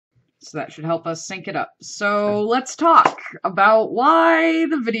So that should help us sync it up. So let's talk about why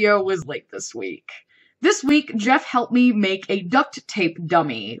the video was late this week. This week, Jeff helped me make a duct tape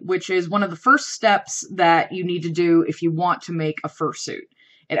dummy, which is one of the first steps that you need to do if you want to make a fursuit.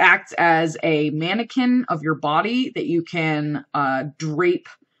 It acts as a mannequin of your body that you can drape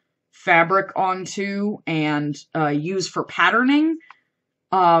fabric onto and use for patterning.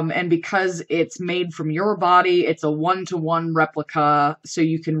 And because it's made from your body, it's a one-to-one replica, so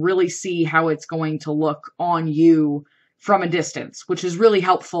you can really see how it's going to look on you from a distance, which is really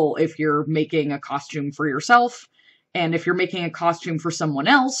helpful if you're making a costume for yourself. And if you're making a costume for someone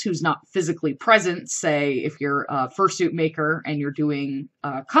else who's not physically present, say if you're a fursuit maker and you're doing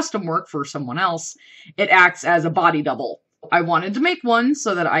custom work for someone else, it acts as a body double. I wanted to make one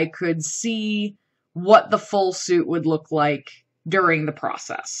so that I could see what the full suit would look like during the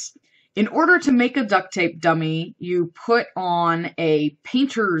process. In order to make a duct tape dummy, you put on a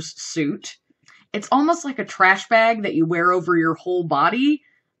painter's suit. It's almost like a trash bag that you wear over your whole body,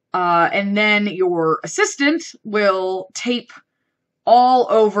 and then your assistant will tape all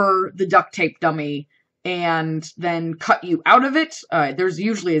over the duct tape dummy and then cut you out of it. There's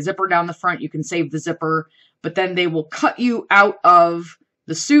usually a zipper down the front. You can save the zipper, but then they will cut you out of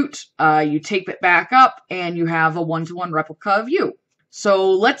the suit. You tape it back up, and you have a one-to-one replica of you. So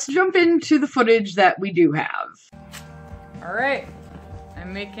let's jump into the footage that we do have. All right,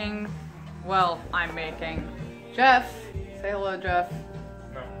 I'm making... Jeff, say hello, Jeff.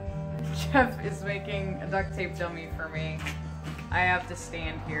 No. Jeff is making a duct tape dummy for me. I have to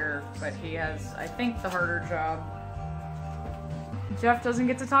stand here, but he has, I think, the harder job. Jeff doesn't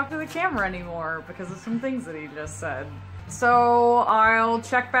get to talk to the camera anymore because of some things that he just said. So I'll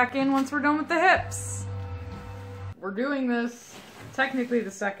check back in once we're done with the hips. We're doing this technically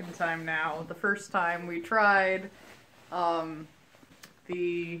the second time now. The first time we tried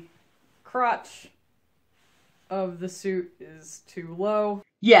the crotch of the suit is too low.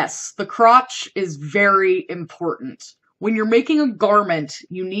 Yes, the crotch is very important. When you're making a garment,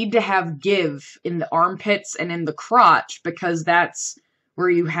 you need to have give in the armpits and in the crotch because that's where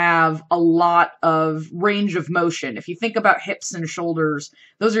you have a lot of range of motion. If you think about hips and shoulders,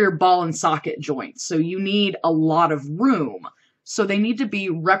 those are your ball and socket joints. So you need a lot of room. So they need to be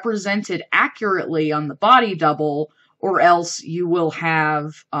represented accurately on the body double, or else you will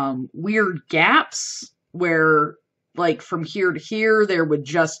have weird gaps where, like, from here to here, there would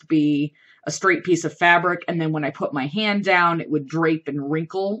just be a straight piece of fabric, and then when I put my hand down, it would drape and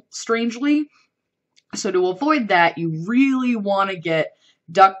wrinkle strangely. So to avoid that, you really want to get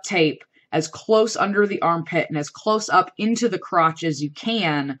duct tape as close under the armpit and as close up into the crotch as you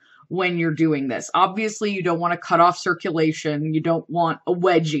can when you're doing this. Obviously, you don't want to cut off circulation. You don't want a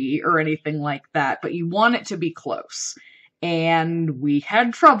wedgie or anything like that, but you want it to be close. And we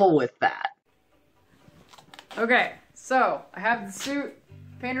had trouble with that. Okay, so I have the suit,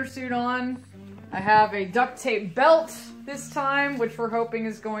 painter suit on. I have a duct tape belt this time, which we're hoping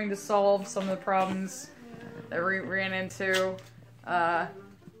is going to solve some of the problems that we ran into.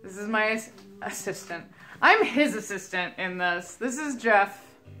 This is my assistant. I'm his assistant in this. This is Jeff.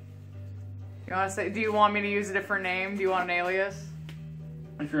 You want to say, do you want me to use a different name? Do you want an alias?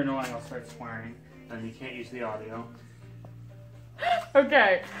 If you're annoying, I'll start swearing. Then you can't use the audio.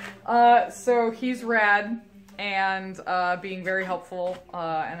 Okay. So he's rad and being very helpful,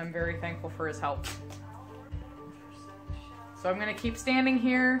 and I'm very thankful for his help. So I'm gonna keep standing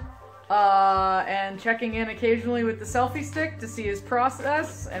here and checking in occasionally with the selfie stick to see his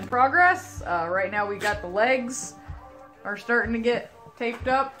process and progress. Right now we got the legs are starting to get taped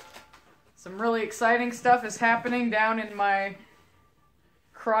up. Some really exciting stuff is happening down in my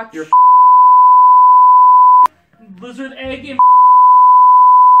crotch. Your lizard egg and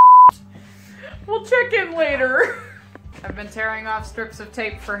We'll check in later. I've been tearing off strips of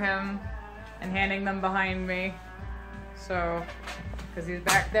tape for him and handing them behind me. So, because he's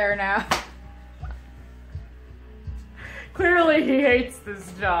back there now. Clearly he hates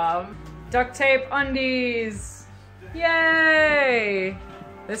this job. Duct tape undies. Yay!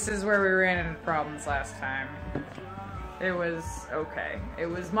 This is where we ran into problems last time. It was okay. It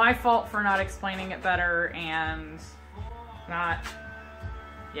was my fault for not explaining it better and not,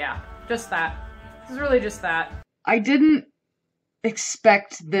 yeah, just that. This is really just that. I didn't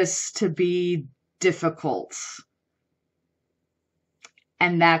expect this to be difficult.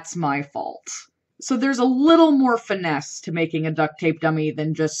 And that's my fault. So there's a little more finesse to making a duct tape dummy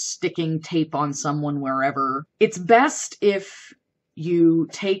than just sticking tape on someone wherever. It's best if you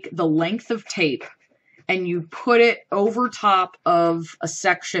take the length of tape and you put it over top of a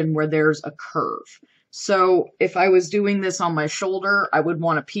section where there's a curve. So if I was doing this on my shoulder, I would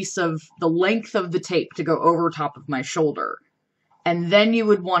want a piece of the length of the tape to go over top of my shoulder. And then you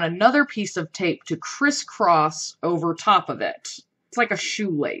would want another piece of tape to crisscross over top of it. It's like a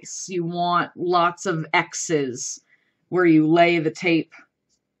shoelace. You want lots of X's where you lay the tape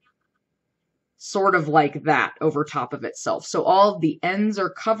sort of like that over top of itself. So all of the ends are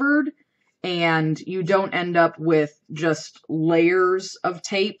covered and you don't end up with just layers of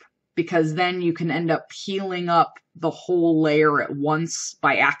tape, because then you can end up peeling up the whole layer at once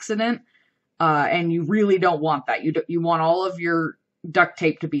by accident. And you really don't want that. You want all of your duct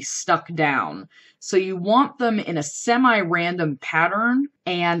tape to be stuck down. So you want them in a semi-random pattern,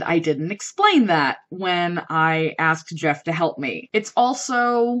 and I didn't explain that when I asked Jeff to help me. It's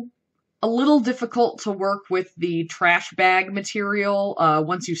also a little difficult to work with the trash bag material.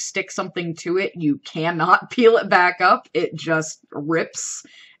 Once you stick something to it, you cannot peel it back up. It just rips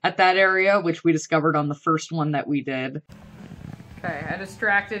at that area, which we discovered on the first one that we did. Okay, I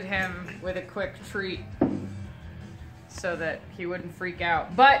distracted him with a quick treat so that he wouldn't freak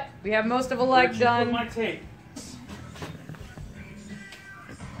out. But we have most of a leg done. Put my tape.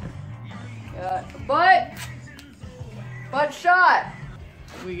 Butt shot.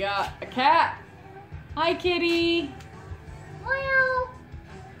 We got a cat. Hi, kitty. Meow.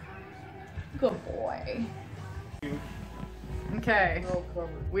 Good boy. Okay,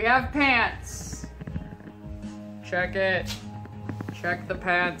 we have pants. Check it. Check the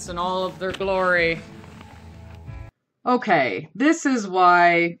pants in all of their glory. Okay, this is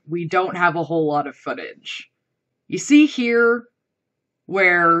why we don't have a whole lot of footage. You see here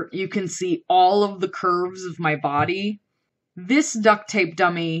where you can see all of the curves of my body? This duct tape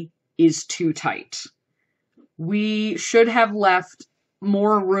dummy is too tight. We should have left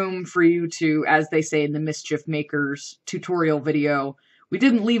more room for you to, as they say in the Mischief Makers tutorial video, we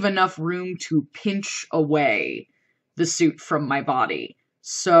didn't leave enough room to pinch away the suit from my body.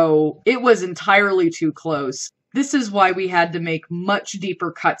 So it was entirely too close. This is why we had to make much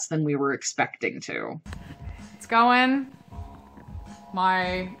deeper cuts than we were expecting to. It's going.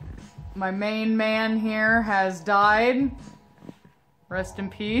 My main man here has died. Rest in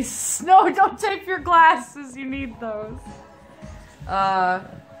peace. No, don't tape your glasses. You need those.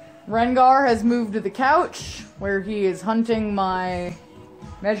 Rengar has moved to the couch where he is hunting my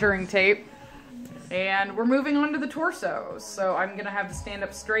measuring tape. And we're moving on to the torso. So I'm gonna have to stand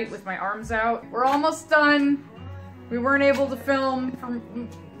up straight with my arms out. We're almost done. We weren't able to film from...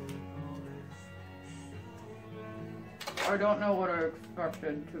 I don't know what I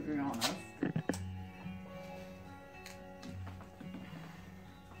expected, to be honest.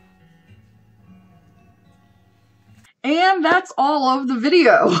 And that's all of the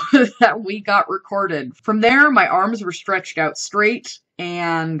video that we got recorded. From there, my arms were stretched out straight,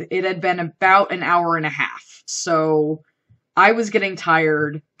 and it had been about an hour and a half. So I was getting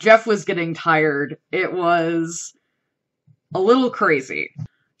tired. Jeff was getting tired. It was a little crazy.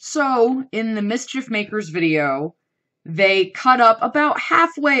 So in the Mischief Makers video, they cut up about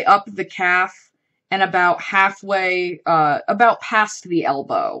halfway up the calf and about halfway, about past the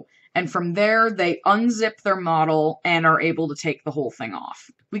elbow. And from there, they unzip their model and are able to take the whole thing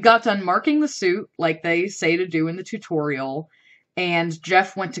off. We got done marking the suit, like they say to do in the tutorial, and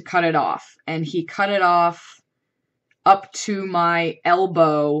Jeff went to cut it off. And he cut it off up to my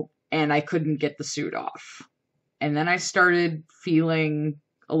elbow, and I couldn't get the suit off. And then I started feeling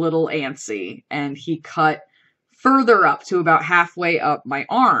a little antsy, and he cut further up to about halfway up my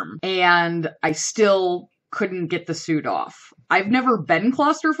arm, and I still couldn't get the suit off. I've never been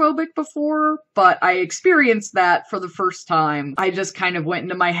claustrophobic before, but I experienced that for the first time. I just kind of went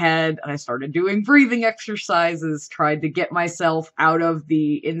into my head and I started doing breathing exercises, tried to get myself out of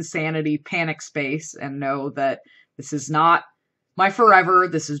the insanity panic space and know that this is not my forever,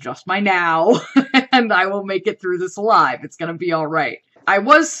 this is just my now, and I will make it through this alive. It's gonna be all right. I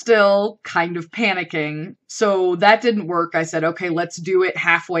was still kind of panicking, so that didn't work. I said, okay, let's do it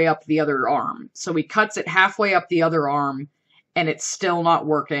halfway up the other arm. So he cuts it halfway up the other arm, and it's still not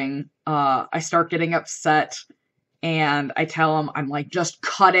working. I start getting upset, and I tell him, I'm like, just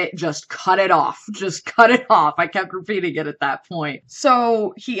cut it off. Just cut it off. I kept repeating it at that point.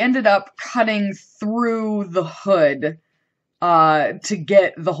 So he ended up cutting through the hood to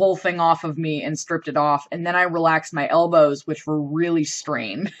get the whole thing off of me and stripped it off. And then I relaxed my elbows, which were really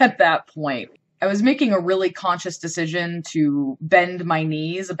strained at that point. I was making a really conscious decision to bend my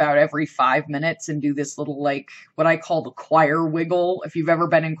knees about every 5 minutes and do this little, like, what I call the choir wiggle. If you've ever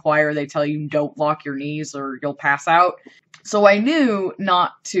been in choir, they tell you don't lock your knees or you'll pass out. So I knew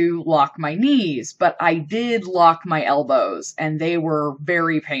not to lock my knees, but I did lock my elbows, and they were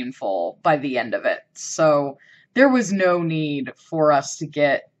very painful by the end of it. So there was no need for us to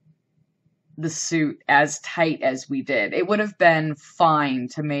get the suit as tight as we did. It would have been fine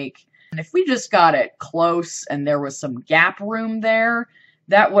to make, and if we just got it close and there was some gap room there,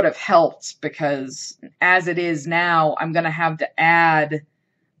 that would have helped, because as it is now, I'm going to have to add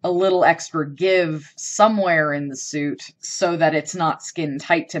a little extra give somewhere in the suit so that it's not skin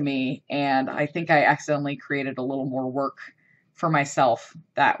tight to me, and I think I accidentally created a little more work for myself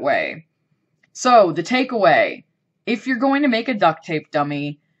that way. So, the takeaway, if you're going to make a duct tape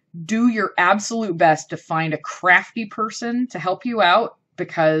dummy, do your absolute best to find a crafty person to help you out,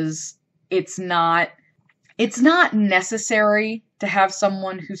 because it's not necessary to have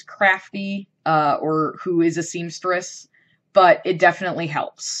someone who's crafty or who is a seamstress, but it definitely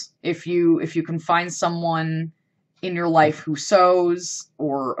helps. If you can find someone in your life who sews,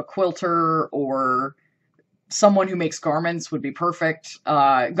 or a quilter, or someone who makes garments would be perfect,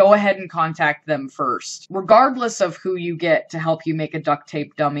 go ahead and contact them first. Regardless of who you get to help you make a duct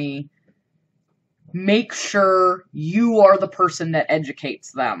tape dummy, make sure you are the person that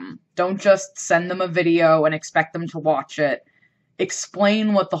educates them. Don't just send them a video and expect them to watch it.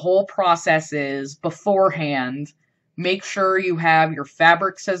 Explain what the whole process is beforehand. Make sure you have your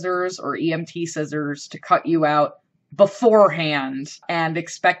fabric scissors or EMT scissors to cut you out beforehand, and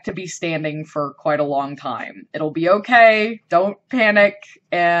expect to be standing for quite a long time. It'll be okay. Don't panic.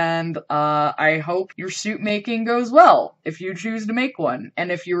 And I hope your suit making goes well if you choose to make one.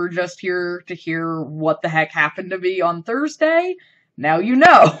 And if you were just here to hear what the heck happened to me on Thursday, now you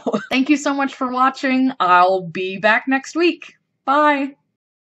know. Thank you so much for watching. I'll be back next week. Bye.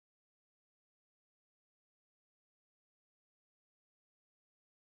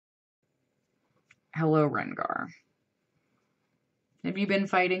 Hello, Rengar. Have you been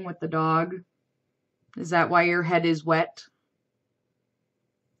fighting with the dog? Is that why your head is wet?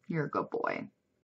 You're a good boy.